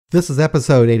This is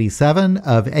episode 87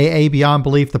 of AA Beyond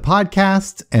Belief, the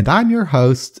podcast, and I'm your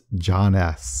host, John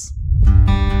S.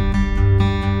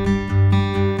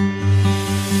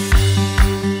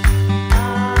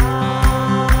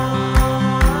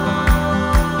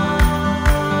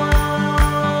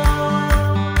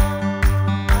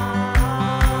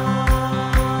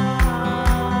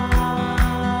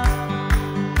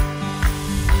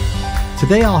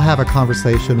 Today I'll have a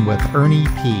conversation with Ernie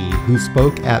P., who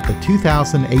spoke at the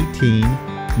 2018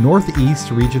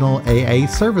 Northeast Regional AA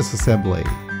Service Assembly.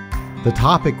 The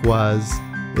topic was,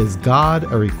 Is God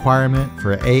a Requirement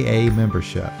for AA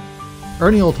Membership?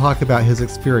 Ernie will talk about his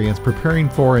experience preparing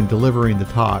for and delivering the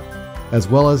talk, as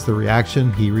well as the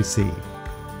reaction he received.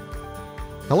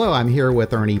 Hello, I'm here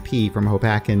with Ernie P. from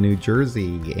Hoboken, New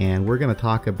Jersey, and we're going to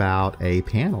talk about a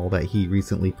panel that he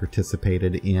recently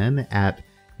participated in at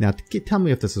Now, tell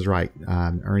me if this is right,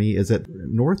 Ernie. Is it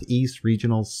Northeast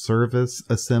Regional Service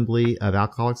Assembly of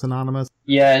Alcoholics Anonymous?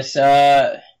 Yes,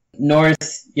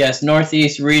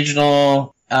 Northeast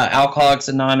Regional Alcoholics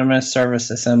Anonymous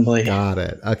Service Assembly. Got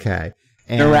it. Okay.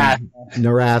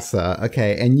 NARASA.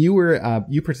 Okay. And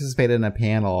you participated in a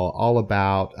panel all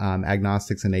about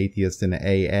agnostics and atheists in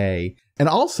AA, and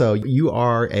also you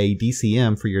are a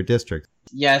DCM for your district.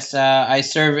 Yes, I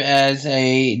serve as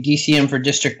a DCM for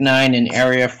District 9 in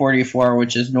Area 44,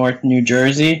 which is North New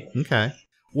Jersey. Okay.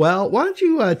 Well, why don't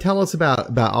you tell us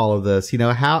about all of this? You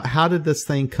know, how did this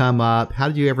thing come up? How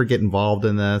did you ever get involved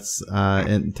in this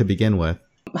to begin with?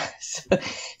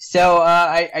 So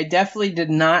I definitely did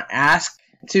not ask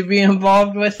to be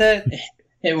involved with it.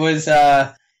 It was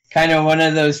kind of one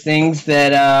of those things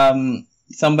that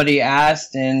somebody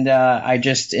asked, and I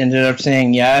just ended up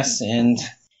saying yes, and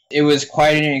it was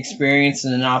quite an experience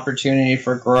and an opportunity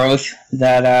for growth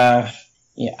that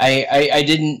I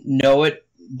didn't know it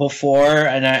before,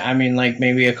 and I mean, like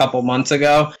maybe a couple months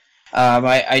ago,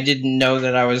 I didn't know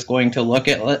that I was going to look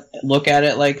at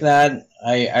it like that.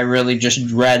 I really just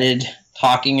dreaded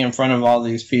talking in front of all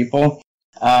these people.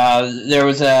 There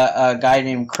was a guy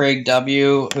named Craig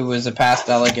W., who was a past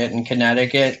delegate in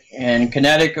Connecticut, and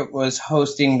Connecticut was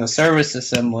hosting the service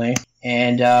assembly,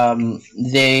 and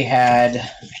they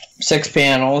had 6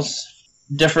 panels,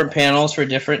 different panels for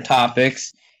different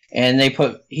topics, and he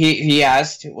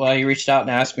reached out and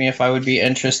asked me if I would be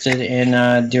interested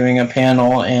in doing a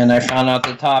panel, and I found out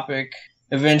the topic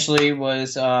eventually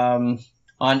was on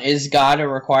Is God a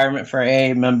Requirement for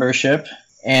AA Membership?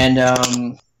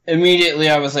 And immediately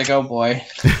I was like, oh boy,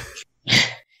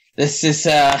 this is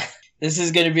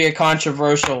going to be a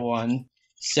controversial one.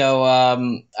 So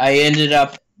I ended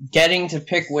up getting to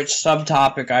pick which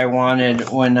subtopic I wanted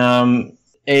when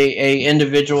a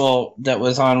individual that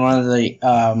was on one of the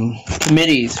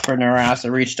committees for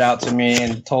NARASA reached out to me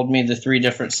and told me the 3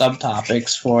 different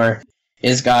subtopics for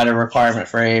Is God a Requirement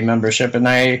for AA Membership? And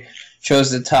I chose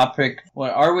the topic,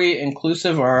 are we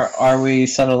inclusive or are we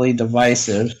subtly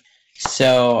divisive?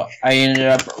 So I ended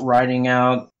up writing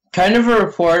out kind of a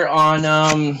report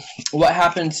on what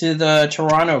happened to the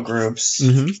Toronto groups.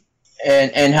 Mm-hmm.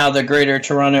 And how the Greater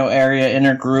Toronto Area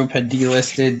Intergroup had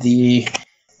delisted the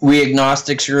We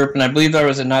Agnostics group, and I believe there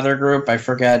was another group. I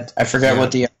forget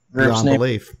what the group's name.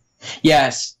 Belief.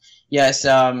 Yes.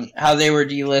 How they were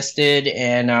delisted,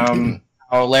 and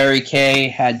how Larry K.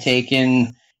 had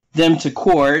taken them to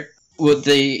court with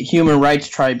the Human Rights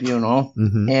Tribunal,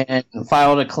 mm-hmm. and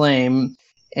filed a claim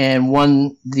and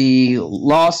won the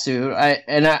lawsuit.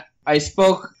 I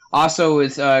spoke also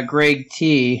with Greg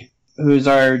T., who's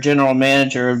our general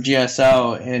manager of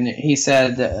GSO, and he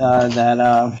said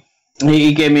that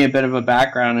he gave me a bit of a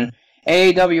background, and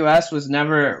AAWS was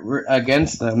never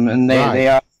against them, and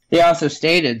they also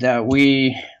stated that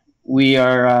we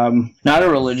are not a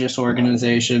religious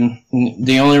organization.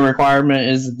 The only requirement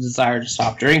is the desire to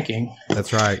stop drinking.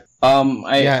 That's right.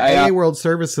 AA World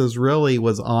Services really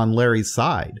was on Larry's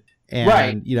side. And,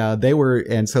 right. You know,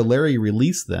 and so Larry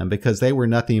released them because they were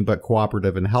nothing but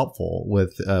cooperative and helpful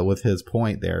with his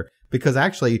point there. Because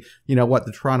actually, you know, what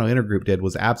the Toronto Intergroup did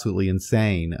was absolutely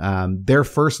insane. Their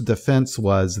first defense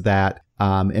was that,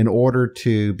 in order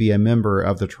to be a member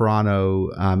of the Toronto,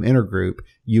 Intergroup,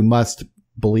 you must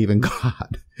believe in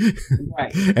God.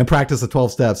 Right. And practice the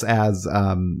 12 steps as,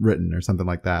 written or something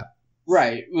like that.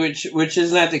 Right, which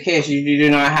is not the case. You do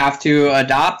not have to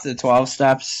adopt the 12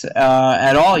 steps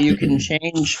at all. You can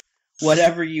change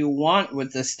whatever you want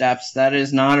with the steps. That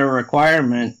is not a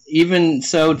requirement. Even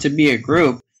so, to be a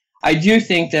group, I do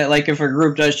think that, like, if a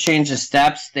group does change the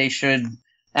steps, they should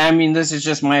I mean, this is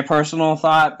just my personal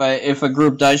thought, but if a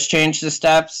group does change the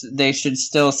steps, they should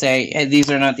still say, hey, these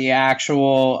are not the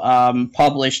actual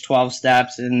published 12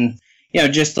 steps, and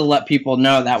just to let people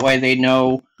know. That way they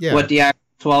know what the actual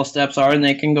 12 steps are, and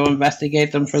they can go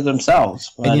investigate them for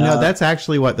themselves. But, and that's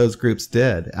actually what those groups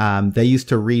did. They used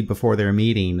to read before their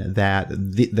meeting that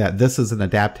that this is an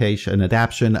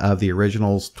adaptation of the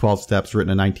original 12 steps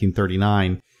written in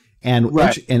 1939. And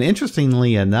and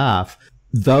interestingly enough,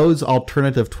 those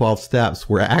alternative 12 steps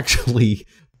were actually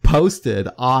posted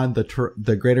on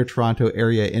the Greater Toronto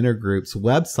Area Intergroup's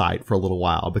website for a little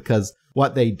while, because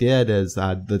what they did is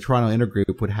the Toronto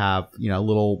Intergroup would have,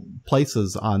 little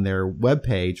places on their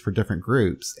webpage for different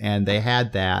groups, and they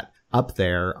had that up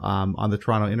there on the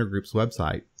Toronto Intergroup's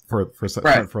website for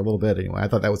a little bit anyway. I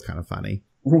thought that was kind of funny.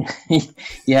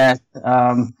 Yeah.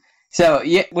 So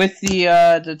with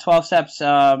the 12 steps,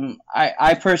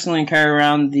 I personally carry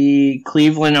around the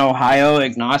Cleveland, Ohio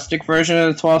agnostic version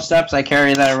of the 12 steps. I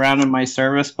carry that around in my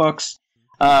service books,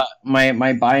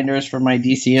 my binders for my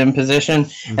DCM position.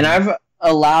 Mm-hmm. And I've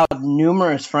allowed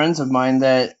numerous friends of mine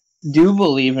that do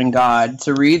believe in God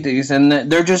to read these, and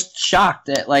they're just shocked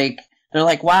at, they're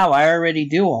like, wow, I already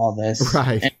do all this.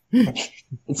 Right. And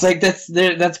it's like,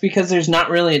 that's because there's not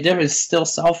really a difference. It's still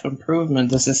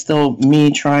self-improvement. This is still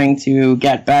me trying to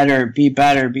get better, be a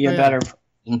better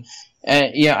person.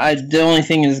 The only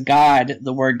thing is God.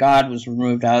 The word God was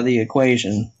removed out of the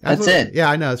equation. That's it. Yeah,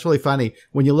 I know. It's really funny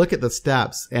when you look at the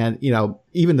steps, and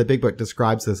even the Big Book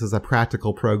describes this as a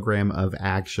practical program of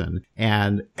action,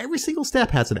 and every single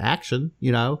step has an action,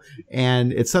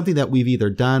 and it's something that we've either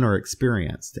done or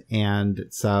experienced. And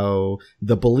so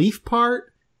the belief part,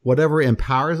 whatever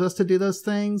empowers us to do those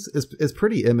things, is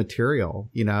pretty immaterial.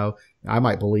 I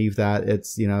might believe that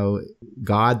it's,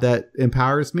 God that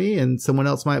empowers me, and someone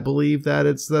else might believe that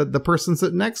it's the person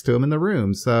sitting next to him in the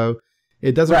room. So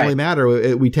it doesn't really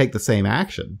matter. We take the same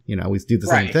action, we do the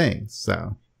same things.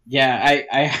 So. Yeah,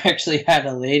 I actually had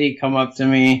a lady come up to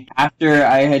me after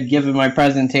I had given my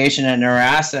presentation at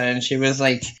Narasa, and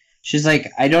she's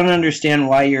like, I don't understand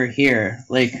why you're here.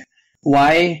 Like,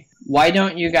 why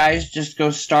don't you guys just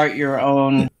go start your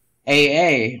own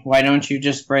AA? Why don't you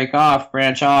just branch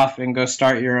off and go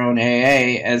start your own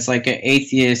AA as like an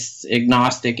atheist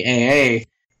agnostic AA?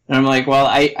 And I'm like, well,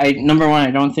 I number one,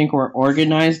 I don't think we're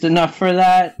organized enough for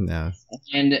that. No.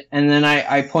 And then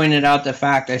I pointed out the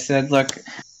fact. I said, look,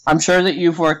 I'm sure that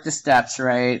you've worked the steps,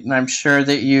 right? And I'm sure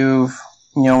that you've,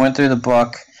 went through the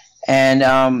book. And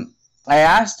I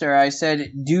asked her, I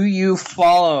said, do you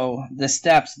follow the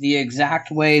steps the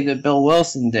exact way that Bill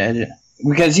Wilson did?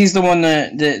 Because he's the one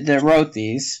that wrote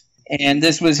these. And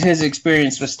this was his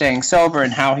experience with staying sober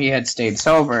and how he had stayed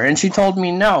sober. And she told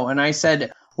me no. And I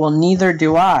said, well, neither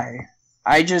do I.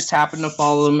 I just happen to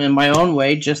follow them in my own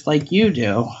way, just like you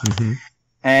do. Mm-hmm.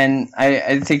 And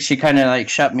I think she kind of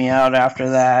shut me out after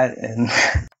that. And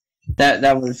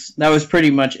that was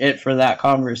pretty much it for that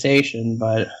conversation.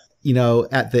 But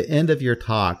at the end of your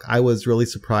talk, I was really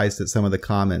surprised at some of the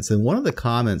comments. And one of the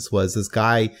comments was this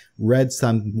guy read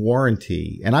some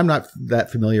warranty, and I'm not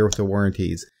that familiar with the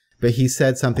warranties, but he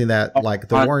said something that the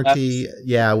warranty,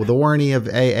 the warranty of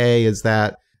AA is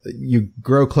that you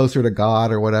grow closer to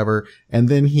God or whatever. And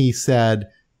then he said,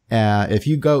 if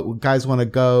you guys want to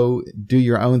go do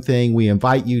your own thing, we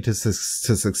invite you to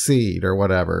succeed or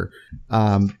whatever.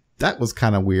 That was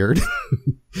kind of weird.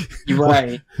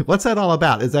 Right. What's that all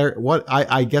about? Is there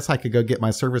I guess I could go get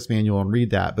my service manual and read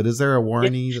that, but is there a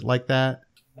warranty like that?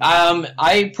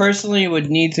 I personally would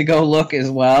need to go look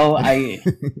as well.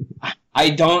 I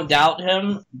don't doubt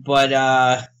him, but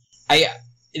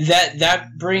that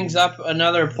brings up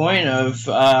another point of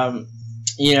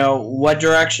what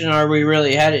direction are we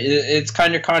really headed? It's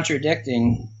kind of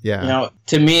contradicting. Yeah.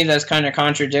 To me, that's kind of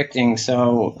contradicting.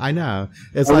 So I know.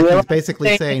 It's like he's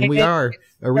basically saying we are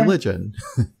a religion.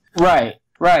 Right.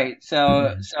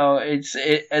 So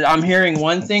I'm hearing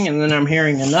one thing and then I'm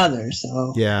hearing another.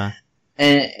 So yeah.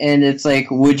 And it's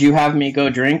like, would you have me go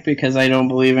drink because I don't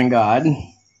believe in God?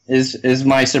 Is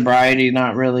my sobriety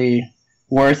not really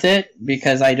worth it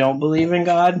because I don't believe in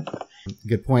God?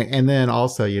 Good point. And then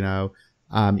also, even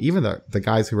the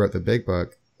guys who wrote the Big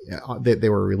Book, they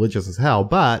were religious as hell,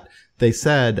 but they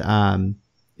said,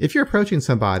 if you're approaching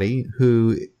somebody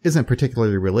who isn't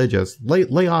particularly religious,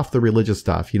 lay off the religious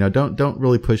stuff. Don't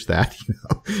really push that,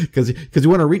 because you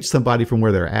want to reach somebody from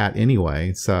where they're at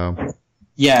anyway. So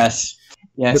yes.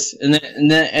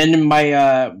 And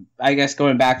my, I guess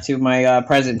going back to my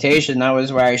presentation, that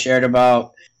was where I shared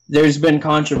about there's been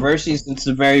controversy since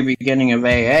the very beginning of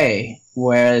AA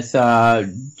with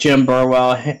Jim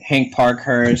Burwell, Hank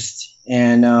Parkhurst,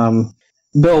 and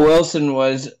Bill Wilson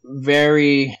was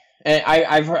very.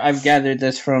 I've gathered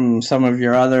this from some of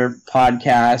your other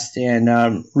podcasts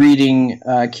and reading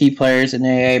Key Players in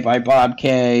AA by Bob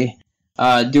Kay.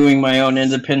 doing my own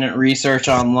independent research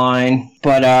online.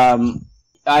 But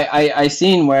I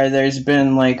seen where there's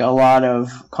been like a lot of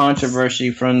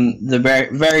controversy from the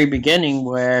very beginning,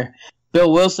 where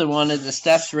Bill Wilson wanted the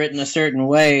steps written a certain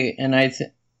way, and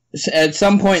at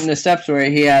some point in the steps where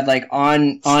he had like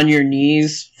on your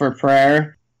knees for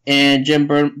prayer, and Jim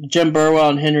Burwell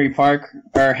and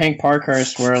Hank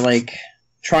Parkhurst were like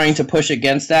trying to push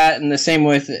against that. And the same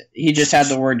with, he just had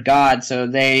the word God, so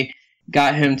they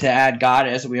got him to add God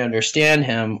as we understand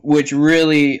him, which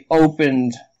really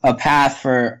opened a path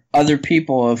for other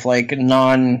people of like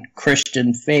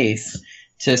non-Christian faith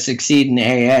to succeed in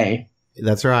AA.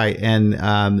 That's right. And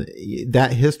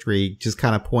that history just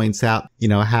kind of points out,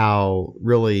 how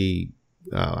really,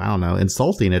 I don't know,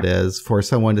 insulting it is for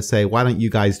someone to say, why don't you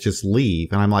guys just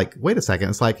leave? And I'm like, wait a second.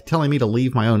 It's like telling me to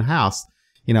leave my own house.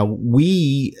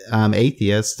 We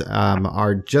atheists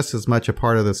are just as much a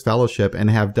part of this fellowship and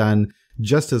have done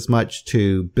just as much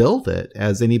to build it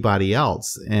as anybody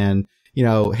else. And,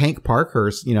 Hank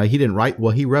Parkhurst, he didn't write,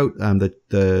 well, he wrote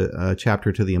the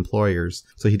chapter to the employers.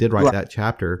 So he did write that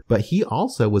chapter, but he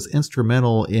also was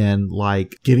instrumental in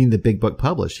like getting the big book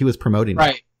published. He was promoting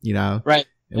it, Right.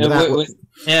 And with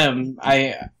him,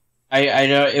 I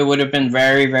know it would have been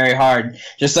very, very hard.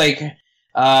 Just like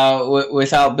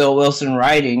without Bill Wilson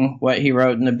writing what he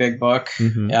wrote in the big book,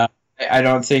 I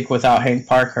don't think without Hank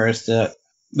Parkhurst that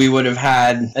we would have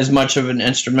had as much of an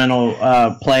instrumental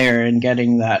player in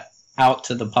getting that out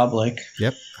to the public.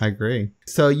 Yep, I agree.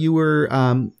 So you were,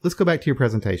 let's go back to your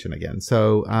presentation again.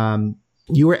 So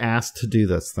you were asked to do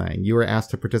this thing. You were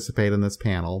asked to participate in this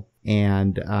panel.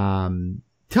 And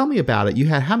tell me about it. You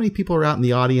had how many people were out in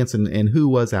the audience, and who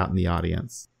was out in the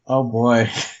audience? Oh,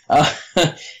 boy.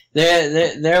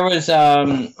 There was,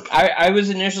 I was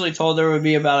initially told there would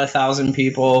be about 1,000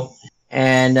 people,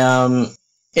 and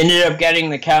ended up getting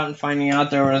the count and finding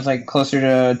out there was like closer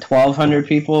to 1,200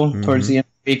 people towards the end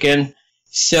of the weekend.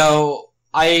 So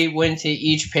I went to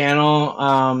each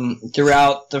panel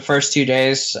throughout the first 2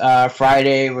 days.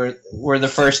 Friday were the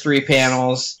first 3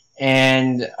 panels,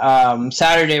 and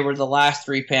Saturday were the last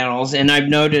 3 panels. And I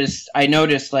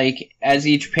noticed like as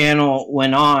each panel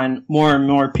went on, more and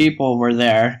more people were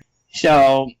there.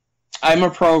 So I'm a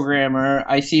programmer.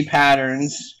 I see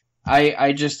patterns.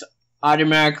 I just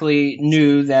automatically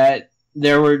knew that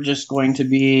there were just going to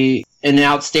be an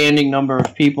outstanding number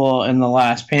of people in the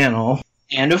last panel.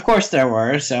 And of course there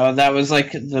were. So that was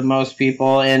like the most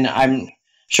people. And I'm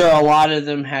sure a lot of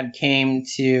them had came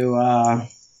to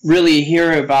really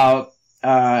hear about,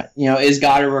 is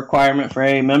God a requirement for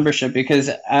AA membership? Because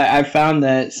I found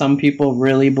that some people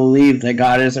really believe that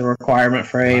God is a requirement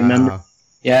for AA membership.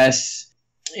 Yes.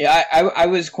 Yeah, I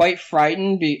was quite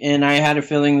frightened, and I had a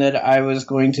feeling that I was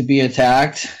going to be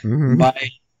attacked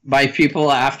by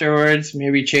people afterwards,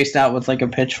 maybe chased out with like a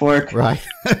pitchfork. Right.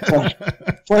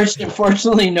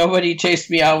 Fortunately, nobody chased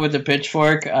me out with a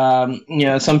pitchfork.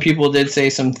 Some people did say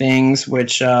some things,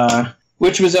 which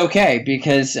was okay,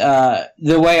 because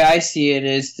the way I see it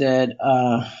is that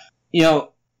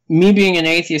me being an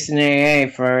atheist in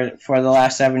AA for the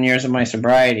last 7 years of my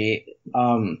sobriety.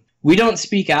 We don't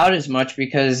speak out as much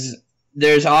because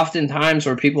there's often times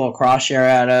where people will cross-share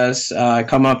at us,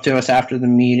 come up to us after the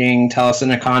meeting, tell us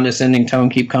in a condescending tone,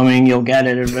 keep coming, you'll get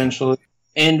it eventually.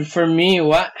 And for me,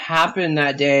 what happened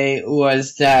that day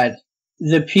was that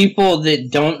the people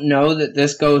that don't know that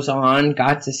this goes on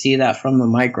got to see that from the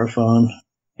microphone.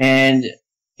 And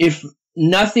if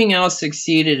nothing else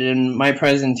succeeded in my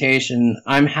presentation,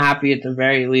 I'm happy at the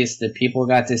very least that people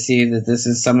got to see that this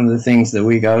is some of the things that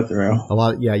we go through.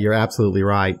 Yeah, you're absolutely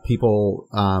right. People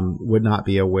would not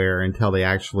be aware until they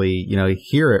actually,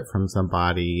 hear it from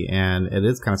somebody, and it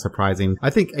is kind of surprising. I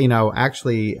think,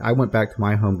 actually, I went back to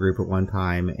my home group at one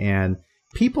time, and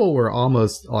people were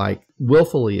almost like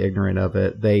willfully ignorant of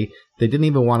it. They didn't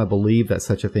even want to believe that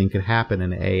such a thing could happen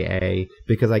in AA,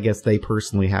 because I guess they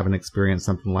personally haven't experienced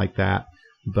something like that.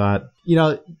 But,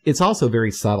 it's also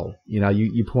very subtle.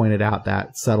 You pointed out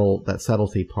that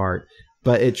subtlety part,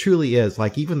 but it truly is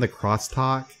like even the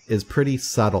crosstalk is pretty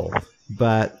subtle.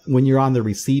 But when you're on the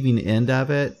receiving end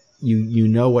of it, you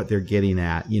know what they're getting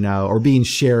at, or being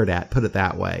shared at, put it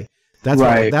that way. That's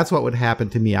right. That's what would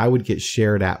happen to me. I would get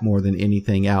shared at more than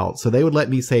anything else. So they would let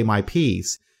me say my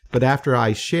piece. But after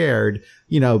I shared,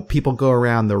 people go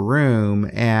around the room,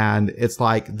 and it's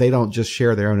like they don't just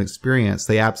share their own experience.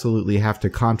 They absolutely have to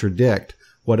contradict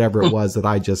whatever it was that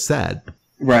I just said.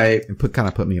 Right. And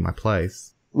put me in my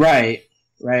place. Right.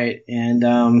 And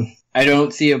I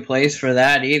don't see a place for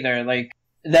that either. Like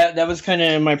that was kind of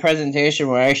in my presentation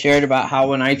where I shared about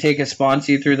how when I take a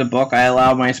sponsee through the book, I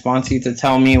allow my sponsee to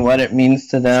tell me what it means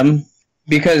to them.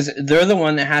 because they're the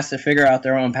one that has to figure out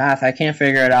their own path. I can't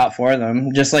figure it out for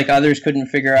them. Just like others couldn't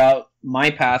figure out my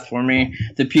path for me.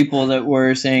 The people that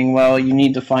were saying, well, you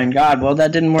need to find God. Well,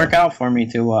 that didn't work out for me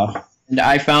too well. And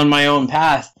I found my own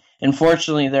path. And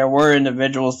fortunately, there were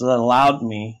individuals that allowed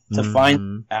me to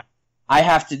find that. I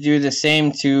have to do the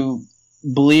same to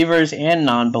believers and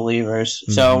non-believers.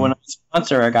 So when I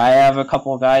sponsor a guy, I have a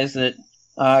couple of guys that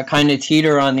kind of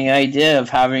teeter on the idea of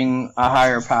having a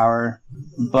higher power,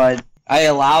 but I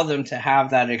allow them to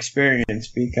have that experience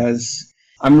because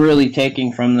I'm really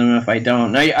taking from them if I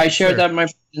don't. I shared that in my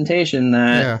presentation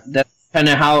that that's kind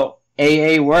of how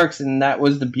AA works, and that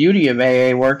was the beauty of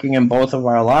AA working in both of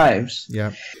our lives.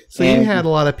 Yeah. So you had a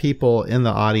lot of people in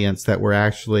the audience that were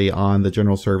actually on the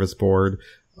General Service Board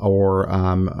or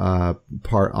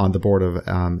part on the board of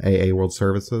AA World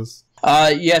Services.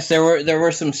 Yes, there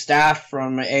were some staff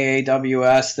from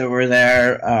AAWS that were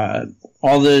there.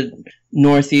 All the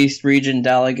Northeast region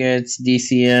delegates,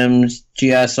 DCMs,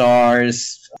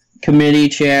 GSRs, committee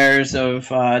chairs of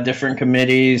different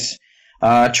committees.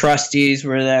 Trustees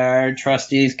were there,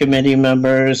 trustees, committee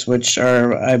members, which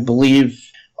are, I believe,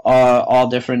 all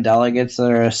different delegates that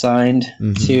are assigned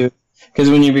to. Because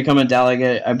when you become a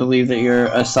delegate, I believe that you're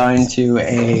assigned to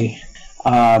a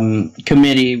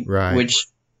committee,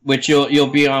 which you'll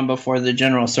be on before the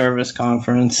General Service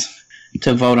Conference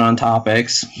to vote on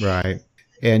topics. Right.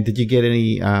 And did you get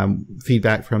any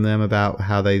feedback from them about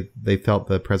how they felt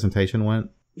the presentation went?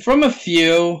 From a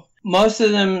few. Most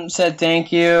of them said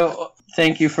thank you.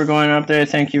 Thank you for going up there.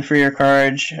 Thank you for your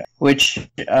courage, which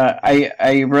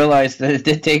I realized that it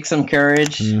did take some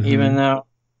courage, even though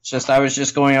I was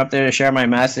just going up there to share my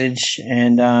message.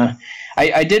 And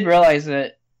I did realize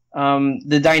that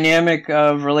the dynamic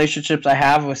of relationships I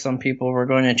have with some people were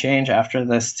going to change after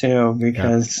this too,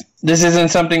 because this isn't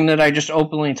something that I just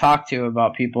openly talk to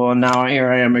about people. And now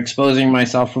here I am exposing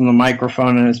myself from the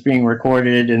microphone, and it's being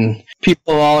recorded, and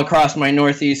people all across my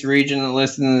Northeast region that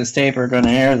listen to this tape are going to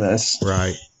hear this.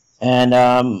 Right. And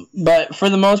but for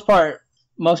the most part,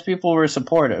 most people were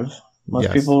supportive.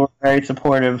 Most people were very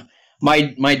supportive.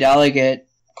 My delegate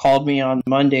called me on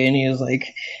Monday, and he was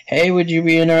like, hey, would you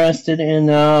be interested in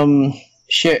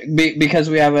because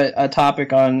we have a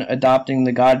topic on adopting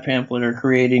the God pamphlet or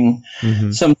creating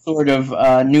some sort of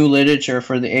new literature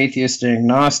for the atheist and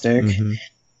agnostic.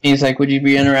 He's like, would you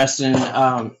be interested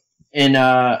in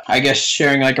I guess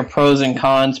sharing like a pros and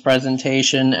cons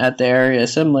presentation at the area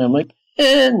assembly? I'm like,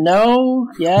 no,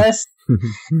 yes.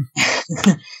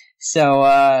 So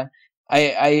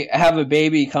I have a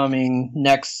baby coming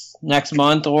next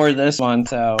month or this month,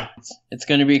 so it's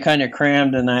going to be kind of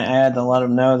crammed, and I had to let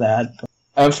him know that.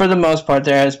 But, for the most part,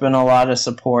 there has been a lot of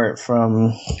support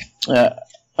from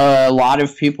a lot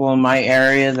of people in my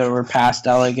area that were past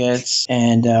delegates,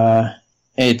 and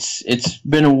it's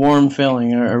been a warm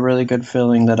feeling, a really good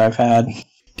feeling that I've had.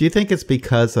 Do you think it's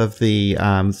because of the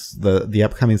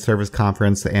upcoming service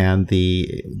conference and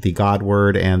the God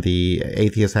Word and the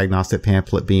atheist agnostic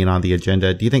pamphlet being on the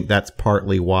agenda? Do you think that's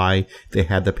partly why they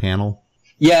had the panel?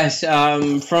 Yes.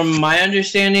 From my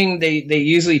understanding, they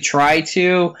usually try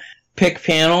to pick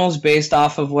panels based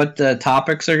off of what the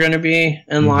topics are going to be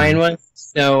in line with.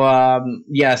 So,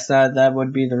 yes, that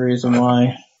would be the reason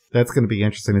why. That's going to be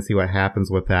interesting to see what happens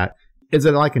with that. Is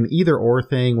it like an either-or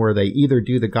thing where they either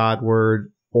do the God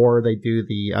Word or they do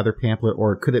the other pamphlet,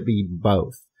 or could it be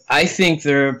both? I think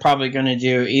they're probably going to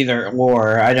do either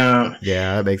or. I don't.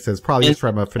 Yeah, that makes sense. Probably just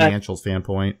from a financial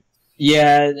standpoint.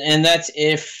 Yeah, and that's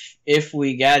if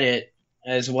we get it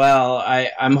as well.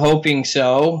 I'm hoping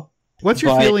so. What's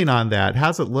your feeling on that?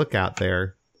 How's it look out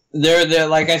there? There,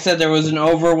 like I said, there was an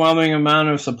overwhelming amount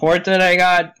of support that I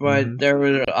got, but there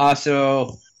were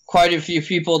also quite a few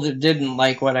people that didn't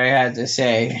like what I had to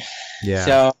say. Yeah.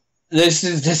 So this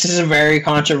is a very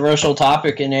controversial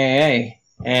topic in AA,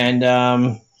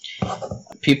 and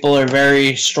people are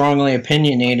very strongly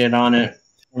opinionated on it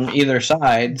from either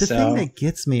side. The thing that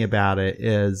gets me about it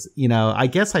is, I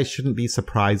guess I shouldn't be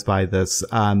surprised by this.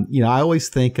 I always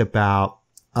think about,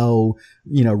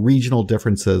 regional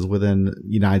differences within the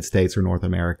United States or North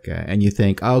America. And you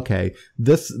think, okay,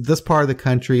 this part of the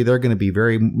country, they're going to be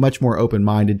very much more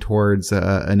open-minded towards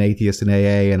an atheist in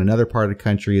AA, and another part of the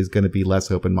country is going to be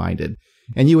less open-minded.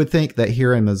 And you would think that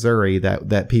here in Missouri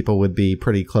that people would be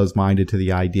pretty close-minded to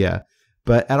the idea.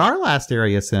 But at our last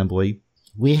area assembly,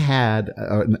 we had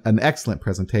an excellent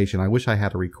presentation. I wish I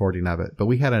had a recording of it, but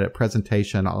we had a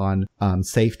presentation on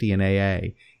safety in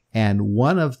AA. And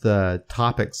one of the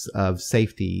topics of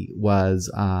safety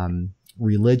was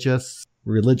religious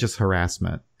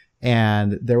harassment.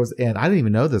 And and I didn't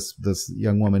even know this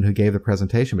young woman who gave the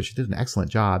presentation, but she did an excellent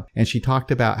job. And she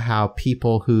talked about how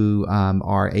people who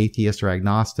are atheists or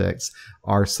agnostics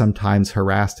are sometimes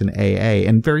harassed in AA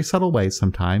in very subtle ways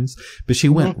sometimes. But she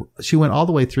went all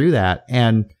the way through that,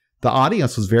 and the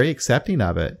audience was very accepting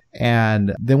of it.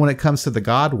 And then when it comes to the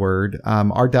God word,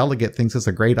 our delegate thinks it's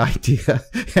a great idea,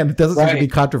 and it doesn't seem to be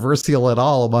controversial at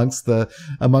all amongst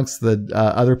the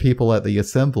other people at the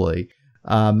assembly.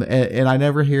 And I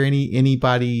never hear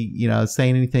anybody,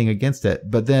 saying anything against it.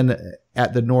 But then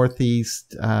at the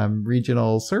Northeast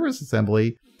Regional Service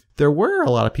Assembly, there were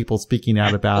a lot of people speaking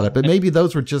out about it, but maybe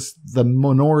those were just the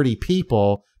minority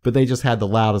people, but they just had the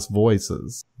loudest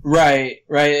voices. Right.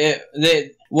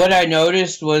 What I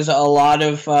noticed was a lot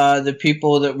of the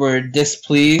people that were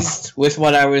displeased with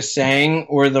what I was saying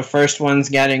were the first ones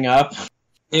getting up.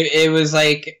 It was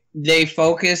like they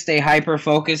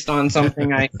hyper-focused on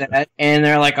something I said, and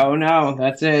they're like, oh no,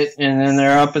 that's it. And then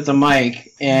they're up at the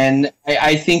mic. And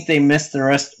I think they missed the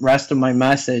rest of my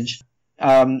message.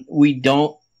 We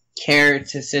don't care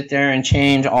to sit there and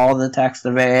change all the text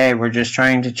of AA. We're just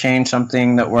trying to change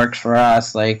something that works for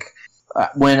us. Like,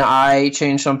 when I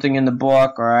change something in the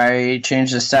book, or I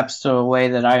change the steps to a way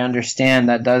that I understand,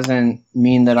 that doesn't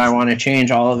mean that I want to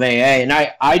change all of AA. And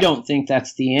I don't think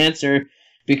that's the answer,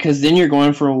 because then you're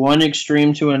going from one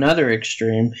extreme to another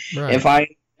extreme.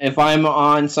 Right. If I'm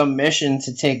on some mission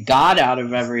to take God out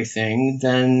of everything,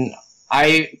 then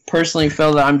I personally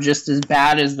feel that I'm just as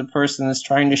bad as the person that's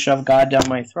trying to shove God down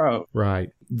my throat. Right.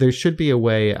 There should be a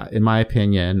way, in my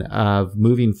opinion, of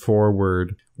moving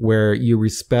forward where you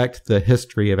respect the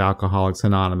history of Alcoholics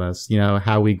Anonymous,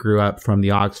 how we grew up from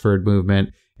the Oxford movement,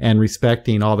 and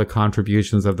respecting all the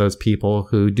contributions of those people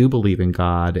who do believe in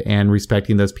God, and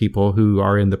respecting those people who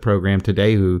are in the program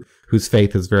today whose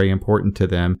faith is very important to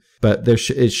them. But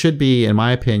it should be, in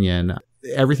my opinion,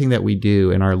 everything that we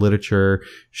do in our literature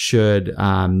should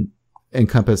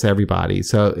encompass everybody.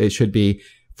 So it should be,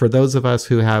 for those of us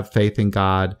who have faith in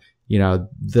God,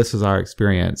 this is our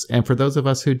experience. And for those of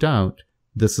us who don't,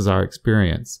 this is our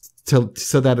experience.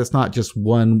 So that it's not just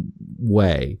one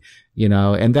way,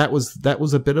 and that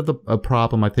was a bit of a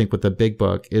problem, I think, with the Big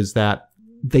Book, is that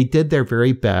they did their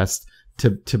very best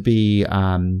to be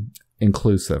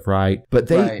inclusive, right?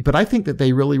 But I think that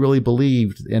they really, really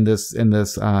believed in this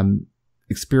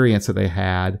experience that they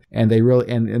had, and they really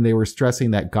and they were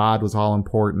stressing that God was all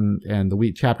important, and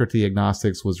the chapter to the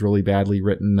agnostics was really badly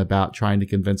written about trying to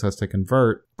convince us to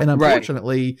convert, and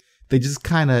unfortunately they just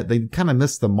kind of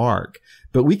missed the mark.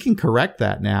 But we can correct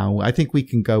that now. I think we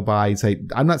can go by and say,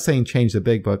 I'm not saying change the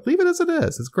Big Book, leave it as it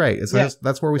is. It's great.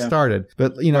 That's where we started.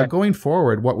 But going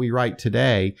forward, what we write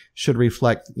today should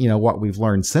reflect what we've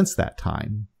learned since that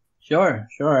time. Sure,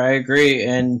 I agree.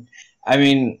 And I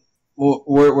mean,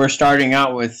 we're starting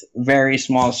out with very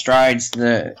small strides.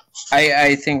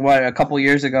 I think a couple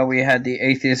years ago we had the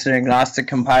Atheist and Agnostic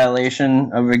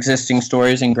compilation of existing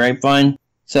stories in Grapevine.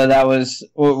 So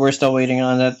we're still waiting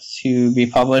on that to be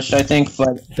published, I think.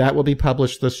 But that will be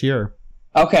published this year.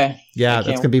 Okay. Yeah,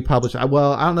 that's going to be published.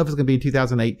 Well, I don't know if it's going to be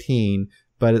 2018,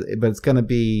 but it's going to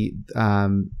be.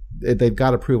 They've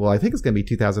got approval. I think it's going to be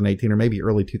 2018 or maybe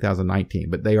early 2019.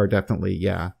 But they are definitely,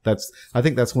 I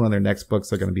think that's one of their next books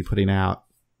they're going to be putting out.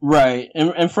 Right,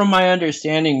 and from my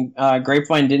understanding,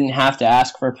 Grapevine didn't have to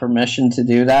ask for permission to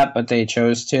do that, but they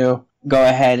chose to go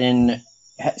ahead and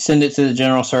send it to the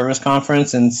General Service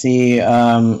Conference and see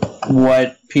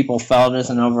what people felt as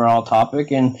an overall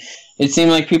topic. And it seemed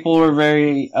like people were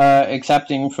very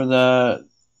accepting for the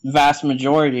vast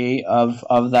majority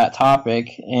of that topic.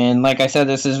 And like I said,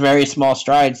 this is very small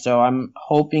strides, so I'm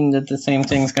hoping that the same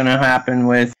thing's going to happen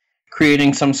with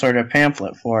creating some sort of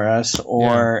pamphlet for us,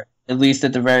 or at least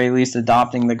at the very least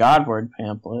adopting the God Word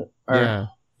pamphlet.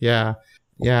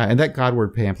 Yeah, and that God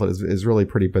Word pamphlet is really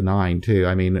pretty benign too.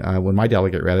 I mean, when my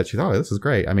delegate read it, she thought, "Oh, this is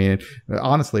great." I mean,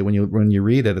 honestly, when you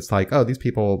read it, it's like, "Oh, these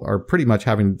people are pretty much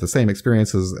having the same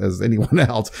experiences as anyone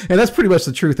else," and that's pretty much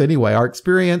the truth anyway. Our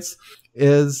experience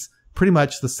is pretty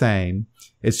much the same.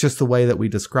 It's just the way that we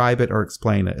describe it or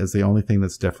explain it is the only thing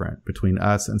that's different between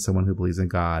us and someone who believes in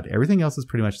God. Everything else is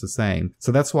pretty much the same.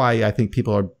 So that's why I think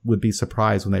people would be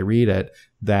surprised when they read it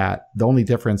that the only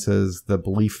difference is the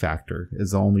belief factor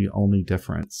is the only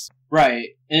difference. Right.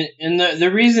 And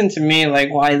the reason to me,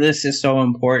 like, why this is so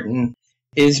important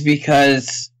is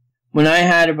because when I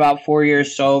had about 4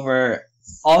 years sober,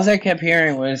 all I kept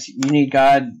hearing was, you need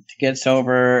God to get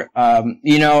sober.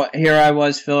 Here I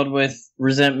was filled with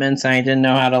resentments, and I didn't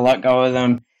know how to let go of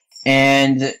them.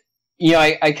 And,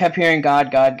 I kept hearing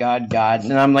God, God, God, God,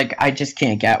 and I'm like, I just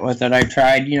can't get with it. I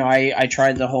tried, I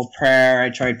tried the whole prayer. I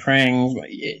tried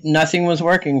praying. Nothing was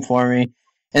working for me.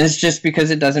 And it's just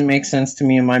because it doesn't make sense to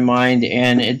me in my mind,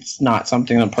 and it's not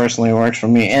something that personally works for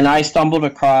me. And I stumbled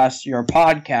across your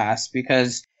podcast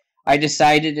because I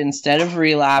decided, instead of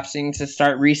relapsing, to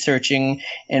start researching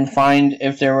and find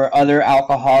if there were other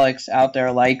alcoholics out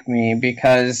there like me,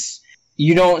 because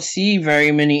you don't see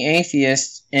very many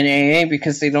atheists in AA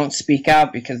because they don't speak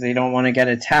out, because they don't want to get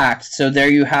attacked. So there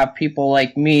you have people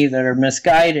like me that are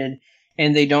misguided,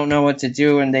 and they don't know what to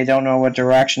do, and they don't know what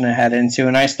direction to head into.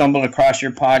 And I stumbled across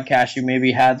your podcast. You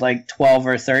maybe had like 12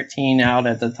 or 13 out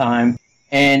at the time,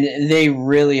 and they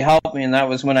really helped me. And that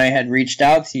was when I had reached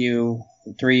out to you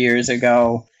 3 years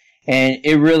ago, and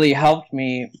it really helped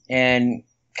me and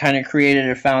kind of created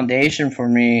a foundation for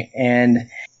me. And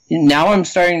now I'm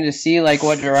starting to see like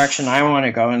what direction I want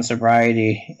to go in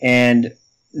sobriety. And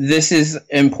this is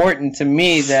important to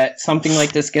me that something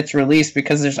like this gets released,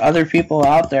 because there's other people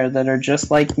out there that are just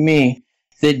like me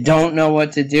that don't know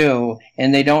what to do,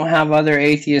 and they don't have other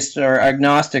atheists or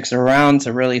agnostics around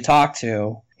to really talk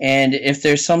to. And if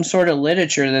there's some sort of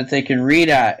literature that they can read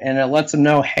at, and it lets them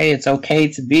know, hey, it's okay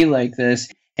to be like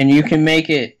this, and you can make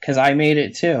it, because I made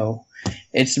it too.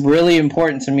 It's really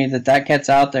important to me that that gets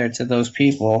out there to those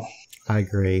people. I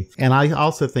agree. And I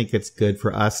also think it's good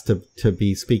for us to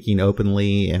be speaking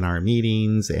openly in our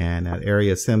meetings and at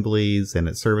area assemblies and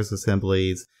at service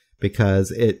assemblies, because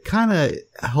it kind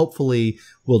of hopefully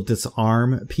will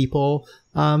disarm people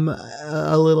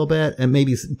a little bit, and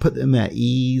maybe put them at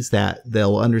ease, that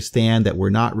they'll understand that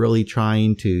we're not really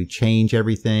trying to change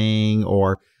everything.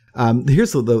 Or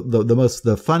here's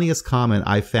the funniest comment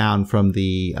I found from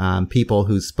the people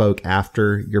who spoke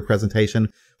after your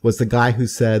presentation was the guy who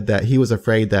said that he was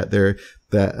afraid that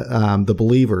the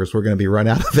believers were going to be run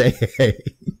out of AA.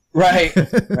 Right.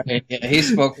 Yeah, he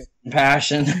spoke with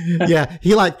passion. Yeah,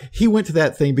 he went to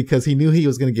that thing because he knew he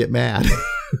was going to get mad.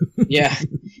 Yeah,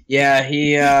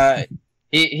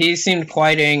 he seemed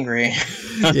quite angry.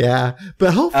 Yeah,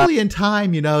 but hopefully in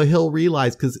time, he'll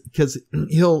realize, because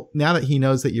now that he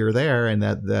knows that you're there and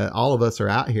that all of us are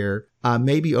out here,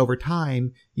 maybe over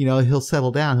time, he'll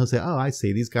settle down. He'll say, "Oh, I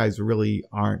see. These guys really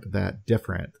aren't that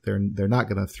different. They're not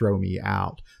going to throw me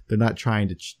out. They're not trying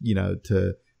to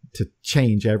to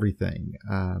change everything."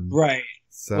 Right.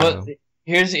 So well,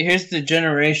 here's the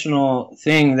generational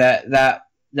thing that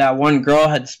one girl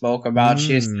had spoke about.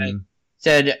 She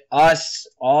said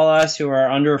all us who are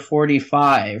under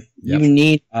 45, yep. You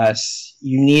need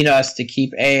us to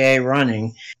keep AA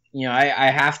running. I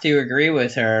have to agree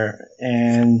with her,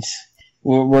 and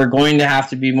we're going to have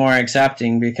to be more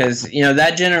accepting, because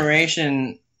that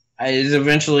generation is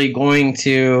eventually going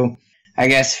to, I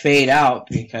guess, fade out,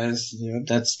 because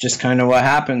that's just kind of what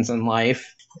happens in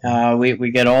life.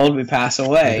 We get old, we pass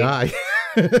away. We die.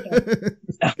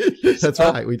 That's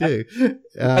right, we do.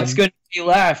 What's going to be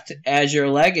left as your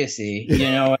legacy?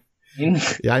 Yeah,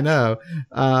 I know.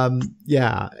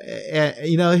 Yeah, and,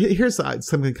 here's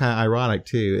something kind of ironic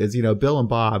too. Is Bill and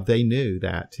Bob, they knew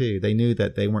that too. They knew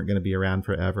that they weren't going to be around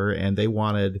forever, and they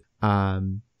wanted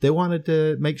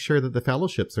to make sure that the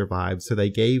fellowship survived. So they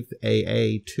gave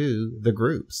AA to the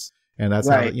groups, and that's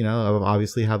right. How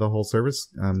obviously how the whole service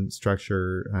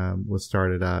structure was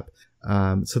started up.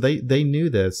 So they knew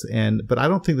this, but I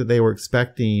don't think that they were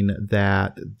expecting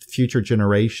that future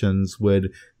generations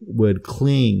would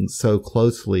cling so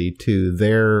closely to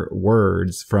their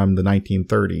words from the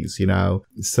 1930s,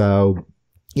 So,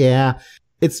 yeah,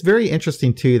 it's very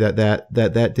interesting too that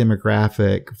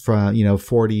demographic from,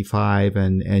 45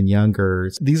 and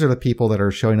younger, these are the people that are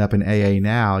showing up in AA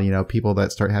now, people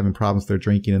that start having problems with their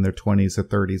drinking in their 20s or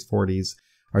 30s, 40s.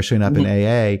 Are showing up in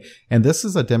AA. And this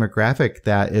is a demographic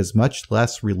that is much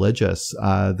less religious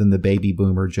than the baby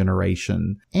boomer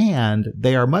generation. And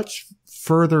they are much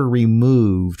further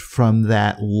removed from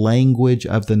that language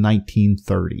of the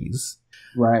 1930s.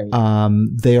 Right.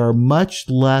 They are much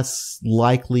less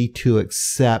likely to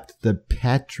accept the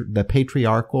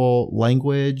patriarchal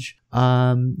language.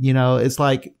 It's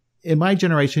like in my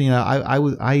generation, I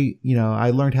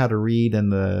learned how to read in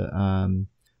the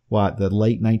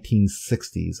late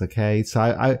 1960s. Okay.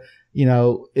 So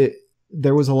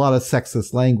there was a lot of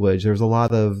sexist language. There was a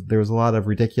lot of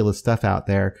ridiculous stuff out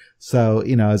there. So,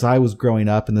 as I was growing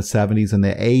up in the 70s and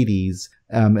the 80s,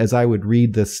 as I would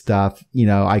read this stuff,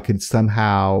 I could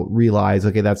somehow realize,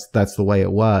 okay, that's the way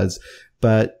it was.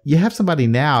 But you have somebody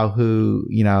now who,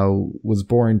 was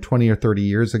born 20 or 30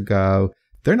 years ago.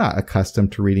 They're not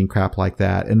accustomed to reading crap like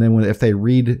that. And then if they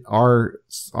read our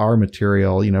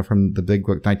material, from the Big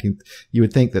Book 19, you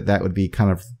would think that would be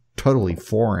kind of totally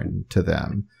foreign to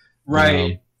them.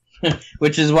 Right.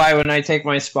 Which is why when I take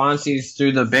my sponsees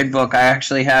through the Big Book, I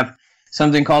actually have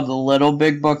something called the Little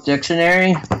Big Book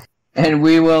Dictionary, and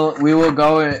we will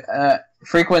go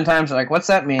frequent times like, what's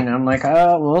that mean? I'm like,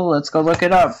 oh, well, let's go look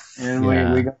it up, and we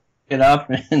go look it up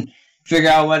and figure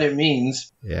out what it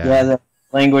means. Yeah, the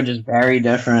language is very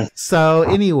different. So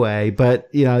anyway, but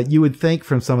you would think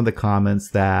from some of the comments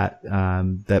that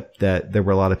that there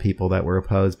were a lot of people that were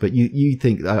opposed, but you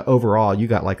think overall you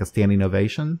got like a standing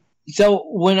ovation? So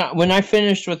when I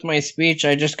finished with my speech,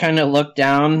 I just kind of looked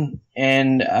down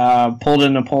and pulled a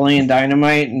Napoleon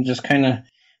Dynamite and just kind of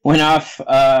went off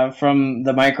from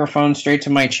the microphone straight to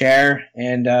my chair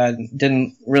and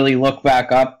didn't really look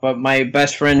back up. But my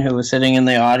best friend who was sitting in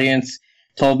the audience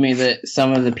told me that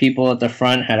some of the people at the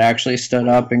front had actually stood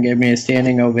up and gave me a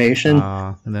standing ovation.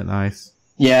 Isn't that nice?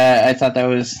 Yeah, I thought that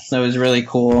was really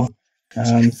cool.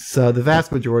 So the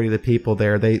vast majority of the people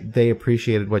there, they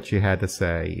appreciated what you had to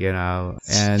say,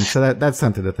 and so that's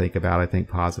something to think about, I think,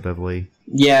 positively.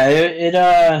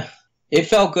 Yeah, it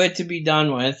felt good to be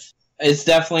done with. It's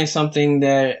definitely something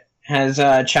that has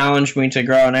challenged me to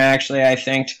grow, and I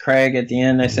thanked Craig at the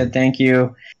end. I said thank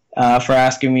you for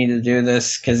asking me to do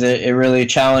this, because it really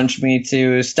challenged me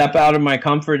to step out of my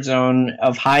comfort zone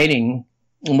of hiding,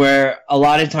 where a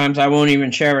lot of times I won't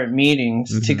even share at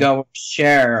meetings, to go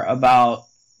share about,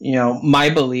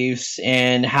 my beliefs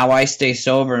and how I stay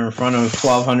sober in front of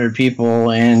 1,200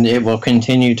 people, and it will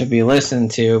continue to be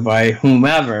listened to by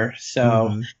whomever.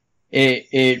 So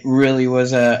it really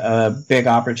was a big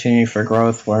opportunity for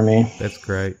growth for me. That's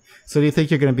great. So do you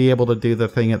think you're going to be able to do the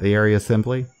thing at the area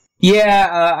assembly?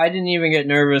 Yeah, I didn't even get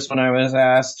nervous when I was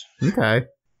asked. Okay.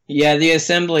 Yeah, the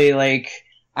assembly,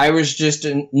 I was just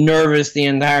nervous the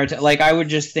entire time. I would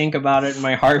just think about it and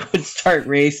my heart would start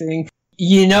racing.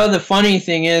 The funny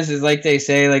thing is like they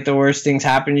say, the worst things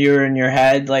happen to you are in your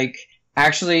head.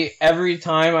 Actually, every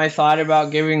time I thought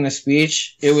about giving the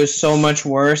speech, it was so much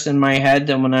worse in my head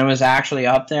than when I was actually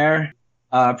up there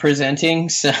presenting.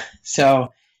 So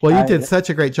well, you did such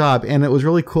a great job. And it was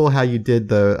really cool how you did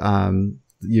the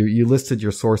you listed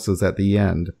your sources at the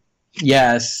end.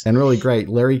 Yes. And really great.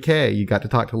 Larry Kay, you got to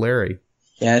talk to Larry.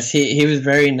 Yes, he was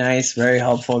very nice, very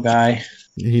helpful guy.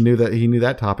 He knew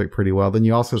that topic pretty well. Then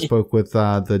you also spoke with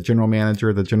the general manager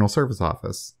of the General Service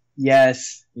Office.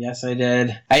 Yes, I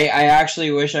did. I actually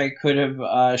wish I could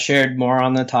have shared more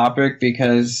on the topic,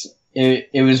 because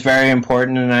it was very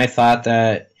important, and I thought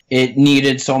that it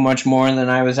needed so much more than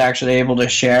I was actually able to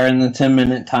share in the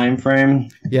 10-minute time frame.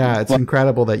 Yeah, it's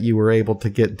incredible that you were able to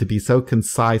get to be so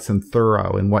concise and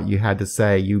thorough in what you had to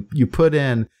say. You put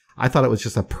in, I thought it was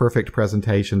just a perfect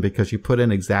presentation, because you put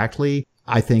in exactly,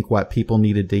 I think, what people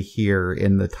needed to hear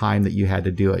in the time that you had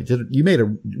to do it. You made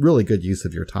a really good use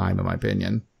of your time, in my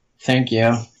opinion. Thank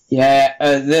you. Yeah,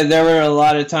 there were a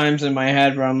lot of times in my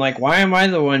head where I'm like, why am I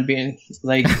the one being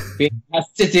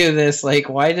asked to do this?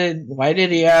 Why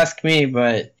did he ask me?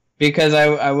 But because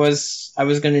I was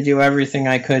going to do everything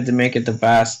I could to make it the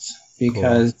best,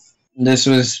 because this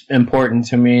was important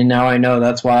to me, and now I know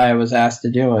that's why I was asked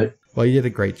to do it. Well, you did a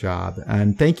great job,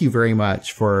 and thank you very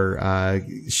much for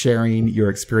sharing your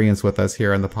experience with us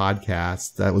here on the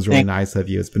podcast. That was really nice of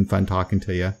you. It's been fun talking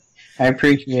to you. I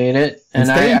appreciate it. And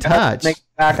stay in touch. Make it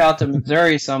back out to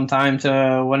Missouri sometime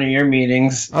to one of your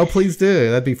meetings. Oh, please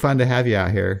do. That'd be fun to have you out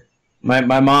here.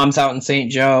 My mom's out in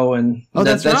St. Joe, and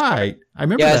that's right. I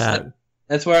remember that.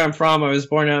 That's where I'm from. I was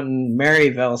born out in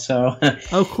Maryville, so.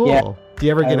 Oh, cool. Yeah. Do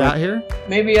you ever get out here?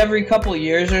 Maybe every couple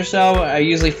years or so. I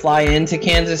usually fly into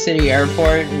Kansas City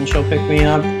Airport, and she'll pick me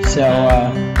up. So,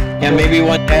 maybe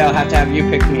one day I'll have to have you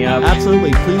pick me up.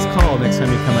 Absolutely. Please call next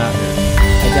time you come out here.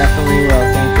 I definitely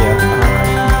will. Thank you. All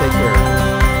right. You take care.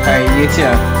 All right. You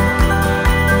too.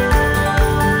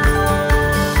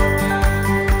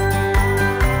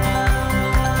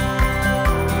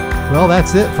 Well,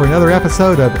 that's it for another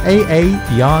episode of AA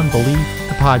Beyond Belief,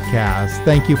 the podcast.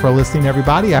 Thank you for listening,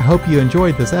 everybody. I hope you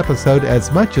enjoyed this episode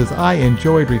as much as I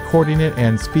enjoyed recording it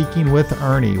and speaking with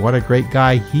Ernie. What a great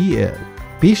guy he is.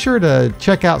 Be sure to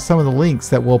check out some of the links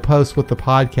that we'll post with the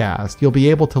podcast. You'll be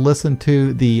able to listen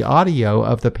to the audio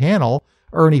of the panel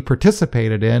Ernie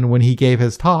participated in when he gave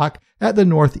his talk at the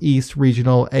Northeast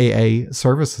Regional AA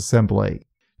Service Assembly.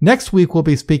 Next week, we'll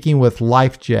be speaking with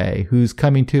Life J, who's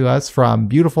coming to us from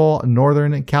beautiful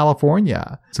Northern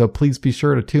California. So please be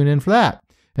sure to tune in for that.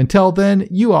 Until then,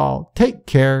 you all take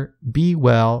care, be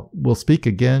well. We'll speak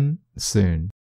again soon.